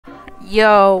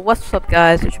Yo, what's up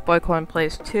guys? It's your boy Corn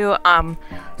Plays 2.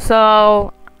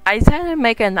 So I decided to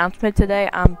make an announcement today.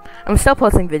 I'm still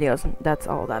posting videos and that's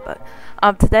all that,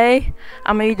 but today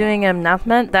I'm gonna be doing an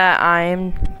announcement that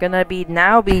I'm gonna be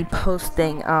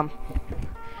posting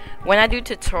when I do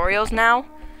tutorials now.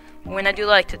 When I do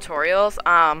like tutorials,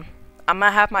 I'm gonna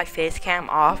have my face cam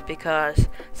off because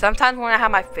sometimes when I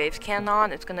have my face cam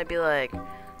on, it's gonna be like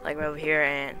right over here,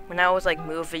 and when I always like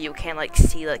move it, you can't like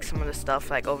see like some of the stuff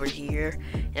like over here.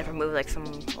 And if I move like some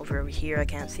over here, I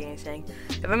can't see anything.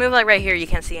 If I move like right here, you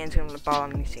can't see anything from the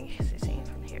bottom. You see anything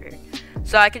from here.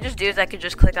 So I could just do is I could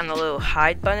just click on the little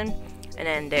hide button, and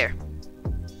then there.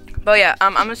 But yeah,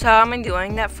 I'm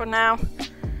doing that for now.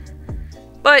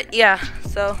 But yeah,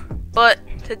 but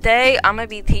today I'm gonna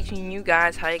be teaching you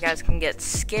guys how you guys can get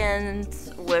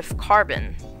skins with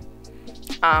carbon.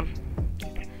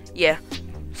 Yeah.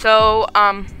 So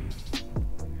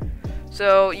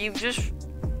you just,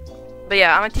 but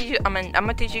yeah, I'm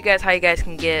gonna teach you guys how you guys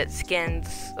can get skins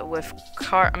with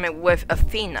with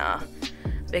Athena,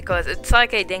 because it's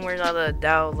like a thing where you're allowed to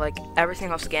download like every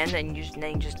single skin and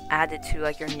then you just add it to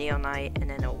like your Neonite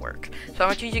and then it'll work. So I'm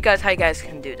gonna teach you guys how you guys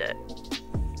can do that.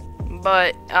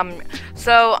 But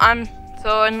so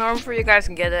in order for you guys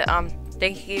to get it,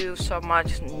 thank you so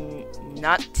much,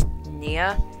 not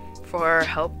Nia, for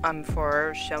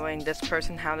for showing this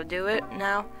person how to do it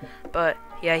now. But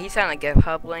yeah, he sent a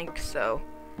GitHub link, so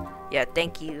yeah,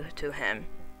 thank you to him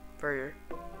for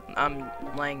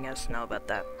letting us know about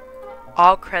that.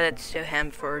 All credits to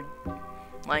him for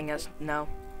letting us know.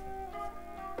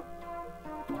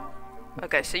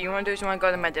 Okay, so you want to do is you want to go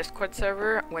to my Discord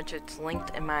server, which is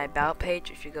linked in my about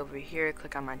page. If you go over here,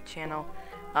 click on my channel.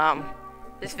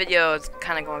 This video is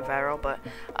kind of going viral, but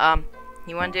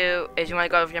you want to do is you want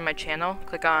to go over here to my channel,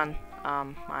 click on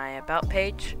my about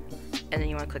page, and then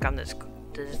you want to click on the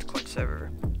Discord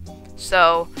server.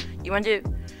 So you want to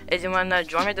do is you want to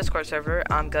join my Discord server.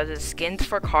 Go to skins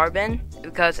for carbon,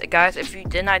 because guys, if you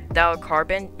did not download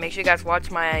carbon, make sure you guys watch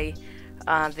my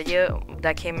video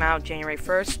that came out January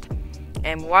 1st,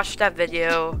 and watch that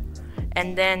video.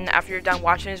 And then after you're done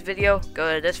watching this video,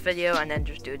 go to this video and then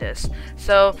just do this.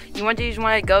 So you want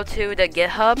to go to the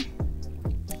GitHub.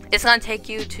 It's gonna take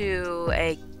you to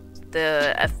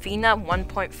the Athena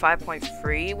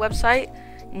 1.5.3 website,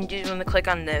 and you just want to click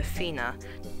on the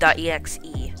Athena.exe.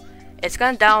 It's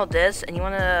gonna download this, and you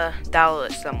want to download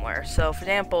it somewhere. So for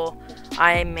example,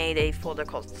 I made a folder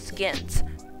called skins,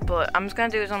 but I'm just gonna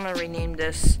do is I'm gonna rename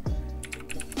this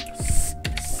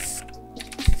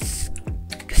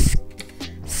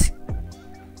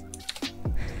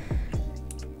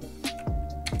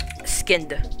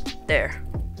skinned. There.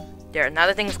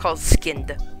 Another thing is called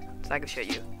skinned, so I can show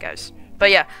you guys. But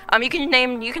yeah, you can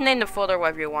name the folder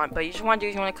whatever you want, but you just want to do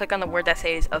is you want to click on the word that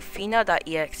says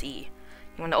Athena.exe. You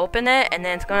want to open it, and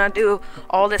then it's gonna do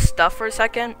all this stuff for a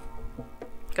second,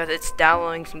 because it's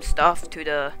downloading some stuff to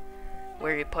the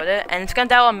where you put it, and it's gonna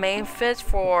download Memphis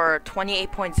for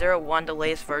 28.01, the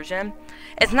latest version.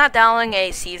 It's not downloading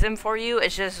a season for you.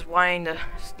 It's just wanting to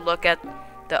look at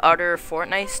the other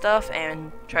Fortnite stuff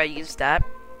and try to use that.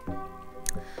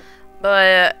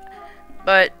 But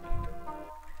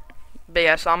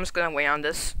yeah, so I'm just gonna wait on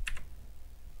this.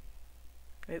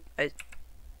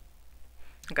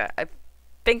 Okay, I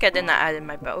think I did not add in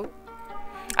my boat.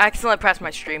 I accidentally pressed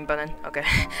my stream button. Okay,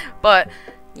 but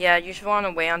yeah, you just want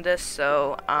to wait on this.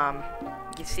 So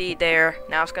you see there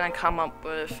now it's gonna come up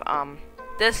with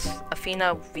this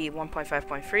Athena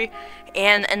v1.5.3,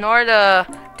 and in order to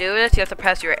do this, you have to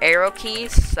press your arrow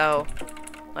keys. So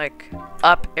like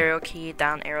up arrow key,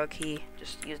 down arrow key,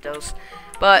 just use those.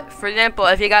 But for example,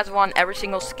 if you guys want every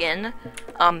single skin,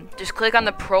 just click on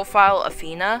the profile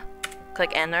Athena,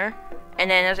 click enter,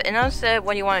 and then it'll say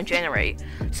what you want to generate.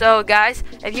 So guys,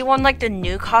 if you want like the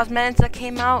new cosmetics that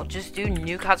came out, just do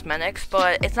new cosmetics,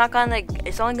 but it's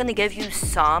only gonna give you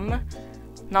some,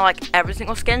 not like every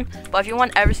single skin. But if you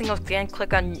want every single skin,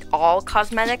 click on all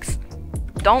cosmetics.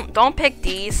 Don't pick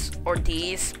these or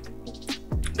these,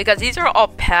 because these are all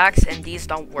packs and these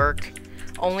don't work.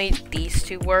 Only these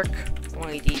two work.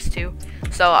 Only these two.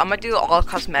 So I'm gonna do all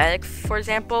cosmetics, for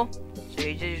example. So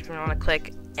you just want to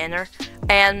click enter.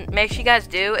 And make sure you guys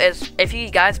do is, if you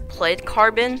guys played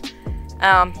carbon,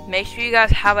 make sure you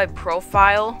guys have a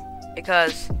profile,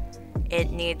 because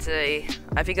it needs a,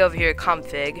 if you go over here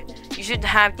config, you should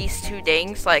have these two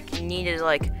things. Like you need to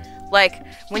like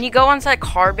when you go inside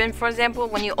carbon, for example,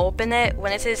 when you open it,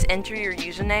 when it says enter your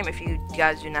username, if you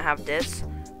guys do not have this,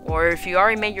 or if you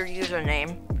already made your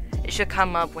username, it should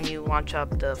come up when you launch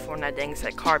up the Fortnite things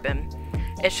like carbon.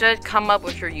 it should come up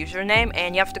with your username,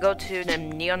 and you have to go to the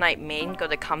Neonite main, go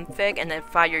to config, and then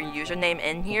find your username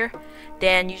in here.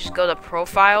 Then you just go to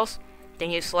profiles, then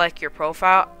you select your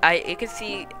profile. You can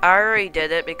see I already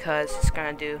did it because it's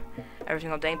gonna do every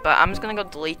single thing, but I'm just gonna go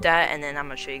delete that, and then I'm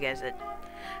gonna show you guys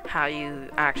how you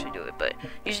actually do it. But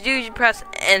you press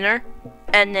enter,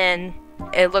 and then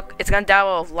it's gonna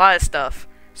download a lot of stuff.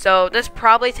 So this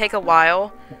probably take a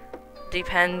while,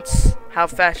 depends how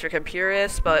fast your computer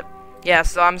is, but yeah,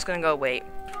 so I'm just gonna go wait.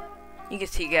 You can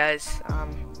see, guys,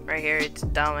 right here it's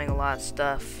downloading a lot of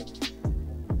stuff,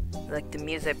 like the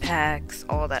music packs,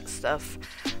 all that stuff.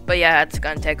 But yeah, it's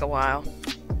gonna take a while.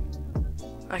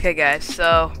 Okay, guys,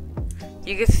 so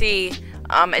you can see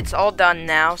it's all done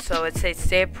now. So it says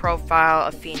save profile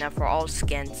Athena for all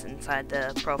skins inside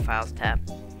the profiles tab.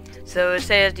 So it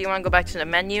says, do you want to go back to the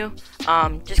menu?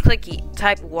 Just click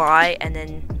type Y and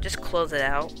then just close it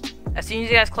out. As soon as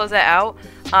you guys close that out,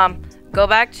 go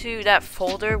back to that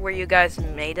folder where you guys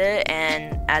made it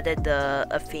and added the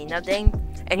Athena thing,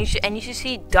 and you should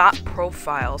see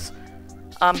 .profiles.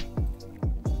 Where'd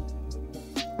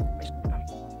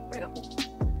it go?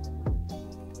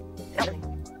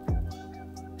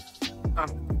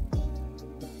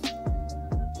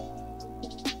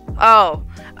 Oh,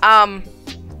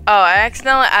 I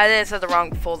accidentally added it to the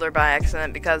wrong folder by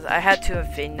accident because I had two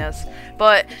Athenas,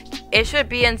 but it should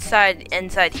be inside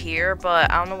here,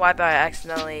 but I don't know why, but I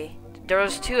accidentally, there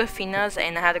was two Athenas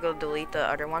and I had to go delete the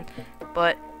other one.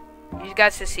 But you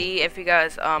guys to see, if you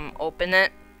guys open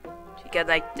it, you get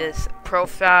like this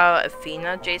profile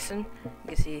Athena JSON. You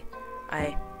can see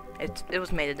it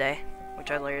was made today, which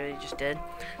I literally just did.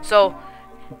 So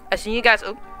as soon as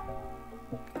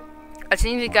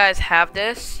you guys have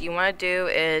this, you want to do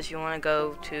is you want to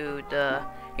go to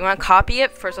you want to copy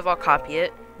it. First of all, copy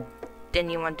it. Then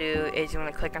you want to do is you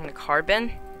want to click on the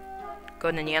carbon,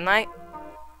 go to Neonite,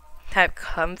 type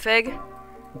config,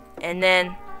 and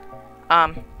then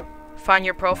find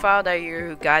your profile that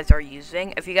you guys are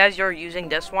using. If you guys are using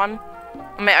this one,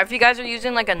 if you guys are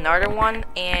using like another one,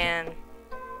 and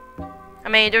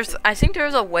I think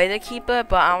there's a way to keep it,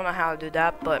 but I don't know how to do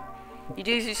that. But you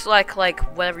do select like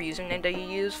whatever username that you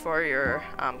use for your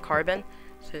carbon.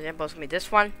 So example, it's gonna be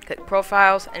this one. Click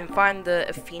profiles and find the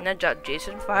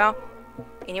Athena.json file.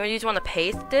 And you just want to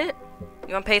paste it.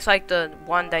 You want to paste like the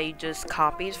one that you just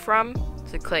copied from.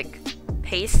 So click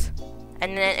paste,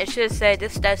 and then it should say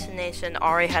this destination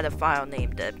already had a file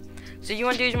named it. So you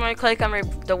want to do is you want to click on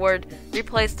the word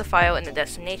replace the file in the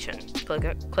destination.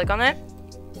 Click on it.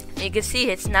 And you can see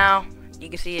it's now. You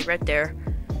can see it right there.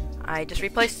 I just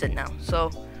replaced it now.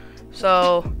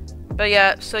 But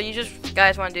yeah, so you just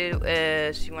guys want to do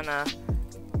is you want to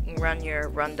run your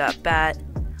run.bat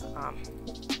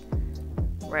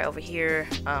right over here.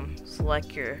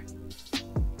 Select your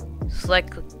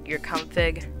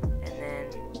config, and then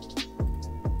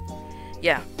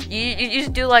yeah, you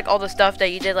just do like all the stuff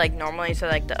that you did like normally, so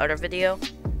like the other video.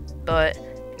 But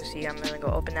you see, I'm gonna go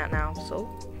open that now. So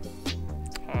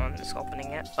I'm just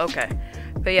opening it. Okay.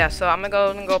 But yeah, so I'm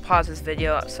gonna go pause this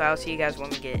video, so I'll see you guys when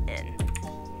we get in.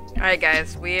 Alright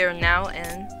guys, we are now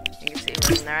in. You can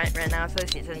see right now it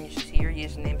says you should see your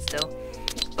username still.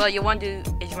 But you want to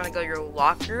do is you want to go to your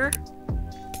locker,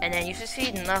 and then you should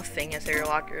see nothing inside your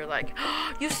locker. You're like,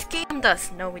 oh, you scammed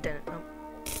us! No, we didn't. Nope.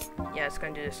 Yeah, it's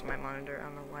gonna do this to my monitor. I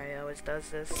don't know why it always does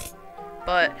this.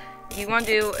 But you want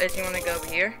to do is you want to go over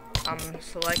here.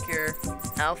 Select your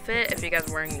outfit. If you guys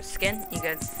are wearing the skin, you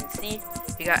guys can see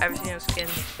you got every single skin,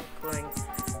 including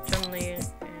Chun-Li and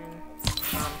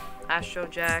Astro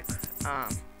Jack.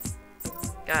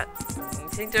 You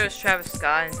think there's Travis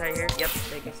Scott inside here? Yep,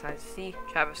 they can see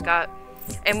Travis Scott.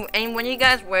 And when you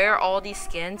guys wear all these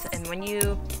skins, and when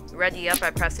you ready up by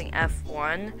pressing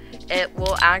F1, it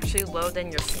will actually load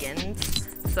in your skins.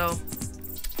 So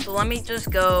let me just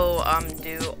go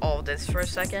do all this for a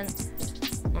second.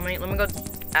 Let me go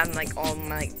add like all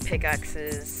my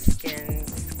pickaxes,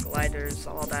 skins, gliders,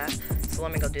 all that. So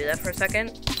let me go do that for a second.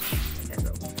 Okay,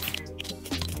 so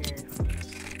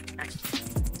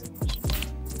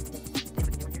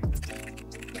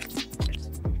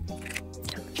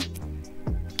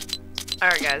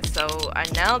alright guys, so I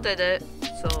now did it.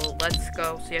 So let's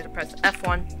go. So you have to press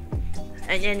F1,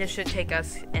 and then it should take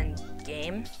us in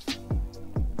game.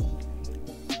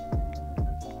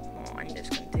 I'm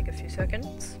just gonna take a few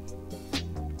seconds.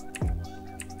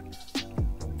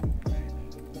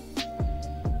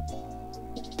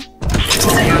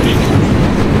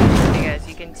 Okay guys,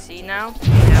 you can see now. We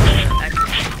have an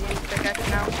pickaxe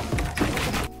now.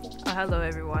 Oh, hello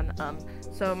everyone.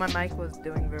 So my mic was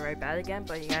doing very bad again,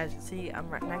 but you guys see I'm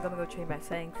right now gonna go change my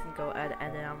settings and go add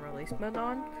edit on release mode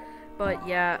on. But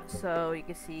yeah, so you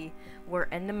can see we're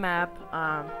in the map.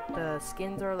 The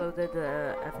skins are loaded.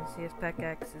 The FNCS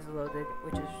pickaxe is loaded,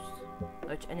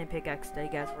 which any pickaxe that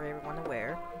you guys were ever want to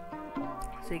wear.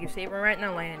 So you can see we're right in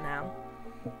the land now,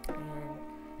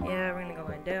 and yeah, we're gonna go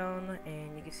laying down,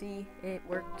 and you can see it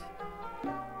worked.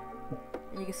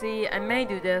 And you can see I may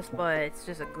do this, but it's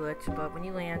just a glitch. But when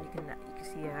you land, you can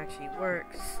see it actually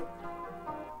works.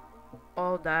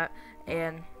 All that,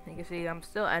 and you can see I'm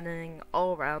still editing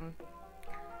all around.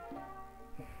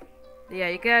 Yeah,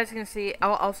 you guys can see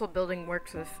also building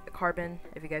works with carbon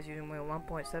if you guys using Wheel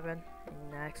 1.7, and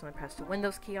I accidentally pressed the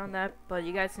Windows key on that, but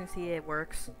you guys can see it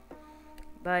works.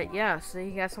 But yeah, so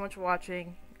you guys so much for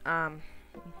watching.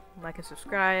 Like and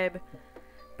subscribe.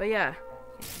 But yeah,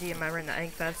 you can see my Ring the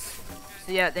Ink Fest.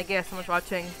 So yeah, thank you guys so much for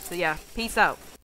watching. So yeah, peace out.